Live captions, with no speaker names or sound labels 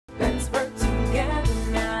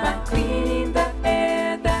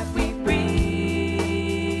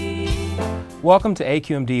Welcome to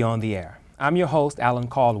AQMD on the Air. I'm your host, Alan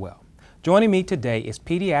Caldwell. Joining me today is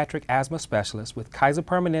Pediatric Asthma Specialist with Kaiser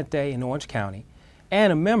Permanente in Orange County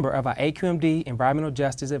and a member of our AQMD Environmental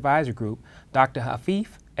Justice Advisory Group, Dr.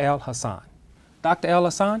 Afif El-Hasan. Dr.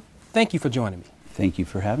 El-Hasan, thank you for joining me. Thank you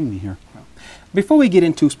for having me here. Before we get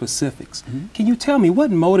into specifics, can you tell me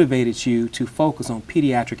what motivated you to focus on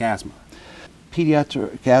pediatric asthma?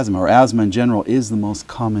 Pediatric asthma, or asthma in general, is the most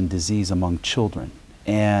common disease among children.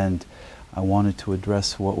 And I wanted to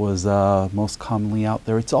address what was most commonly out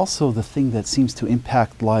there. It's also the thing that seems to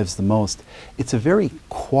impact lives the most. It's a very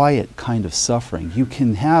quiet kind of suffering. You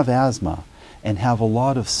can have asthma and have a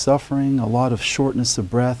lot of suffering, a lot of shortness of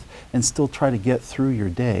breath, and still try to get through your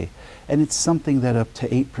day. And it's something that up to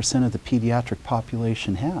 8% of the pediatric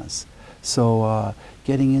population has. So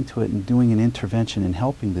getting into it and doing an intervention and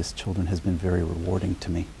helping these children has been very rewarding to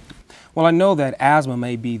me. Well, I know that asthma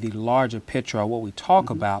may be the larger picture of what we talk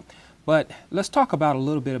about, but let's talk about a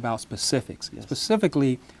little bit about specifics. Yes.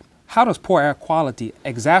 Specifically, how does poor air quality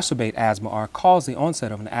exacerbate asthma or cause the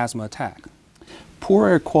onset of an asthma attack? Poor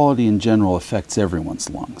air quality in general affects everyone's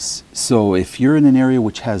lungs. So if you're in an area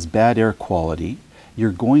which has bad air quality,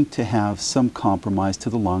 you're going to have some compromise to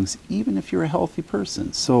the lungs, even if you're a healthy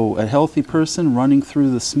person. So a healthy person running through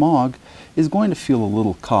the smog is going to feel a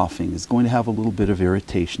little coughing, is going to have a little bit of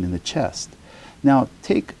irritation in the chest. Now,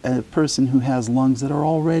 take a person who has lungs that are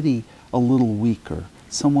already a little weaker,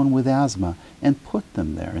 someone with asthma, and put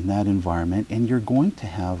them there in that environment, and you're going to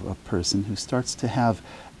have a person who starts to have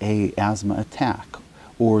an asthma attack,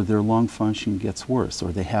 or their lung function gets worse,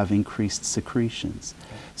 or they have increased secretions.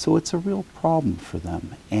 So it's a real problem for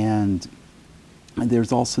them. And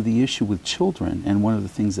there's also the issue with children, and one of the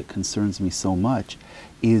things that concerns me so much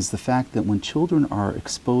is the fact that when children are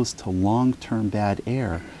exposed to long-term bad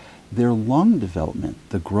air, their lung development,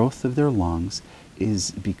 the growth of their lungs,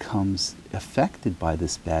 becomes affected by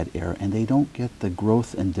this bad air, and they don't get the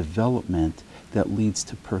growth and development that leads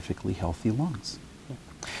to perfectly healthy lungs.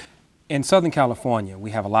 In Southern California,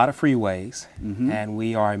 we have a lot of freeways, and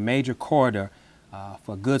we are a major corridor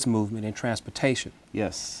for goods movement and transportation.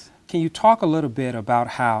 Yes. Can you talk a little bit about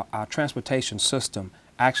how our transportation system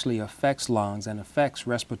actually affects lungs and affects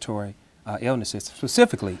respiratory illnesses,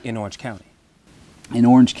 specifically in Orange County? In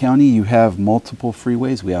Orange County, you have multiple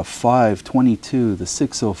freeways. We have 522, the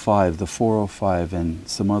 605, the 405, and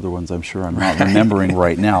some other ones I'm sure I'm not remembering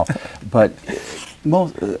right now. But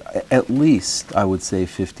at least, I would say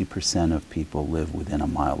 50% of people live within a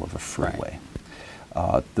mile of a freeway.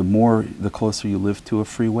 Right. The closer you live to a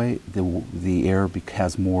freeway, the air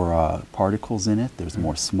has more particles in it, there's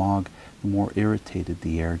more smog, the more irritated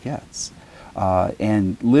the air gets.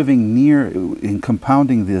 And living near, in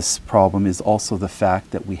compounding this problem, is also the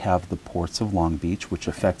fact that we have the ports of Long Beach, which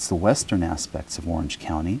affects the western aspects of Orange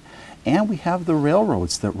County, and we have the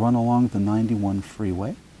railroads that run along the 91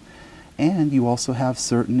 freeway. And you also have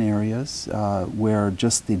certain areas where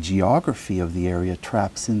just the geography of the area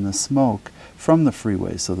traps in the smoke from the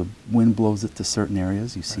freeway. So the wind blows it to certain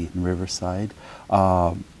areas. You see it in Riverside.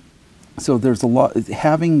 So there's a lot,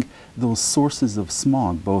 having those sources of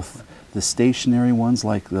smog, both the stationary ones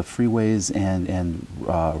like the freeways and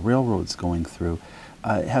railroads going through,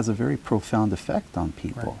 has a very profound effect on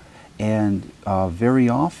people. Right. And very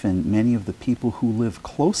often, many of the people who live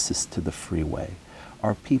closest to the freeway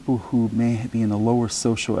are people who may be in a lower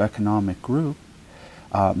socioeconomic group,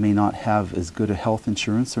 may not have as good a health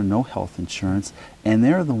insurance or no health insurance, and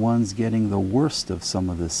they're the ones getting the worst of some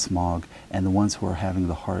of this smog and the ones who are having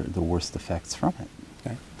the worst effects from it.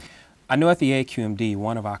 Okay. I know at the AQMD,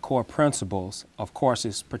 one of our core principles, of course,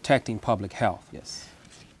 is protecting public health. Yes.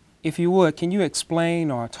 If you would, can you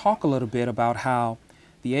explain or talk a little bit about how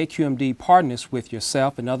the AQMD partners with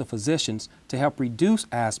yourself and other physicians to help reduce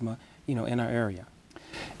asthma, in our area?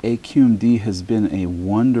 AQMD has been a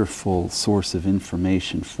wonderful source of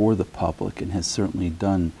information for the public and has certainly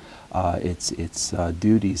done its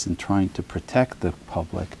duties in trying to protect the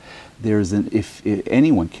public. If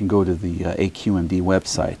anyone can go to the AQMD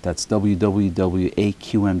website, that's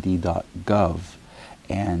www.aqmd.gov,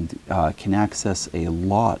 and can access a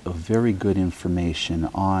lot of very good information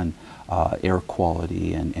on air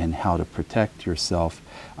quality and how to protect yourself.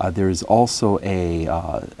 There's also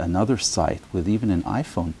another site with even an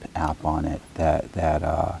iPhone app on it that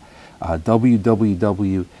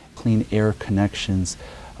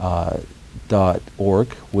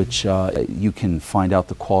www.cleanairconnections.org, which you can find out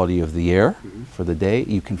the quality of the air for the day.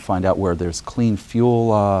 You can find out where there's clean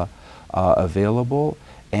fuel available.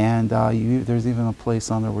 And there's even a place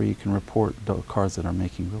on there where you can report cars that are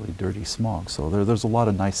making really dirty smog. So there's a lot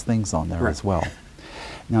of nice things on there as well.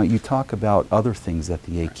 Now, you talk about other things that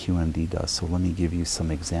the AQMD does, so let me give you some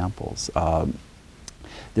examples.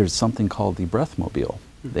 There's something called the Breathmobile.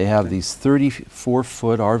 They have these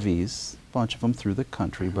 34-foot RVs, a bunch of them through the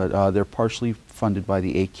country, but they're partially funded by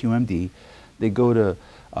the AQMD. They go to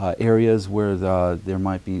areas where there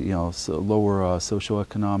might be, lower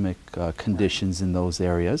socioeconomic conditions in those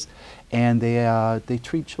areas, and they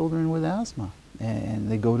treat children with asthma. And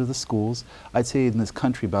they go to the schools. I'd say in this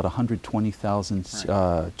country about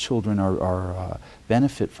 120,000 children are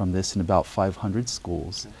benefit from this in about 500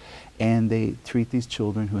 schools. And they treat these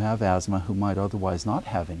children who have asthma who might otherwise not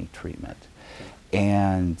have any treatment.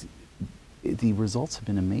 And the results have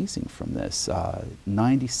been amazing from this.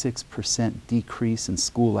 96% decrease in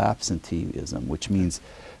school absenteeism, which means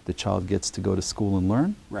the child gets to go to school and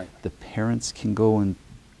learn. The parents can go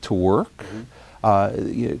to work.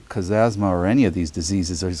 Because asthma or any of these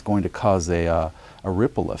diseases is going to cause a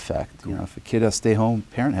ripple effect. If a kid has to stay home,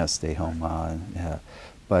 parent has to stay home.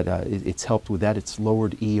 But it's helped with that. It's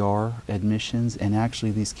lowered ER admissions, and actually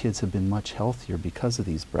these kids have been much healthier because of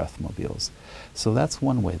these Breathmobiles. So that's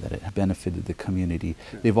one way that it benefited the community.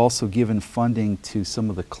 They've also given funding to some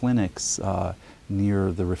of the clinics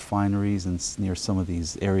near the refineries and near some of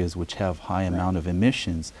these areas which have high amount of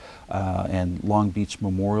emissions. And Long Beach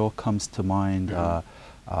Memorial comes to mind.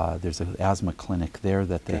 There's an asthma clinic there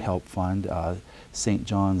that they help fund. St.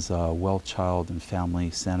 John's Well Child and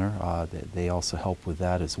Family Center, they also help with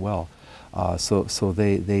that as well. So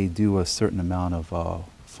they do a certain amount of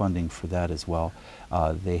funding for that as well.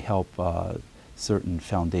 They help certain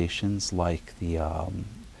foundations like the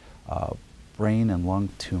Brain and Lung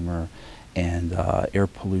Tumor and Air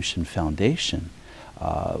Pollution Foundation,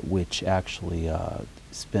 which actually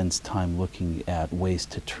spends time looking at ways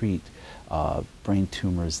to treat brain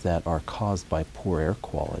tumors that are caused by poor air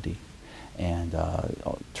quality, and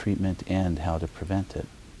treatment and how to prevent it.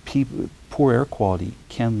 Poor air quality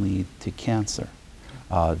can lead to cancer.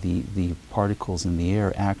 The particles in the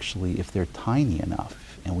air actually, if they're tiny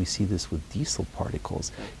enough, and we see this with diesel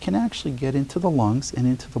particles, can actually get into the lungs and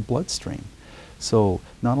into the bloodstream. So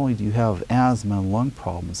not only do you have asthma and lung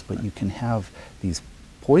problems, but you can have these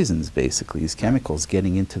poisons, basically, these chemicals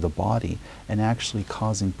getting into the body and actually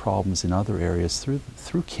causing problems in other areas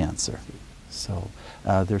through cancer. So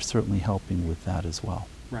they're certainly helping with that as well.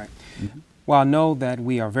 Well, I know that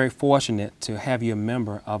we are very fortunate to have you a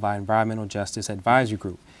member of our Environmental Justice Advisory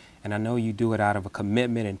Group, and I know you do it out of a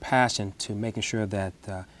commitment and passion to making sure that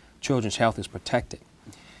children's health is protected.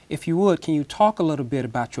 If you would, can you talk a little bit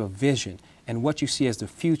about your vision and what you see as the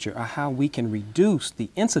future, or how we can reduce the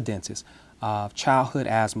incidences of childhood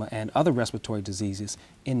asthma and other respiratory diseases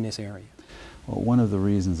in this area? Well, one of the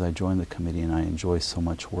reasons I joined the committee and I enjoy so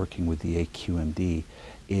much working with the AQMD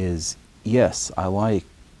is, yes, I like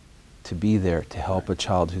to be there to help a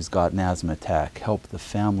child who's got an asthma attack, help the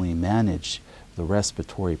family manage the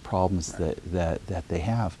respiratory problems that they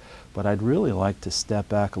have. But I'd really like to step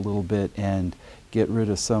back a little bit and get rid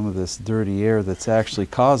of some of this dirty air that's actually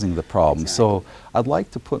causing the problem. So I'd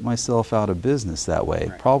like to put myself out of business that way.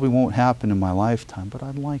 It probably won't happen in my lifetime, but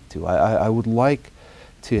I'd like to. I would like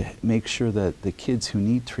to make sure that the kids who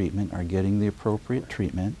need treatment are getting the appropriate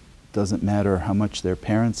treatment. Doesn't matter how much their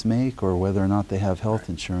parents make or whether or not they have health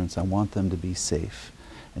insurance. I want them to be safe.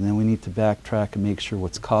 And then we need to backtrack and make sure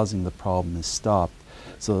what's causing the problem is stopped,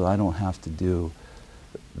 so that I don't have to do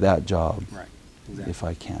that job if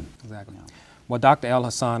I can. Well, Dr.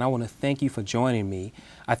 El-Hasan, I want to thank you for joining me.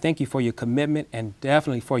 I thank you for your commitment and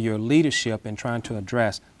definitely for your leadership in trying to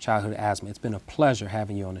address childhood asthma. It's been a pleasure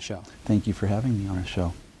having you on the show. Thank you for having me on the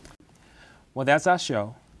show. Well, that's our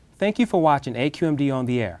show. Thank you for watching AQMD on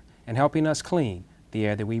the Air and helping us clean the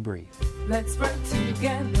air that we breathe. Let's work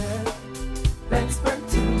together. Let's work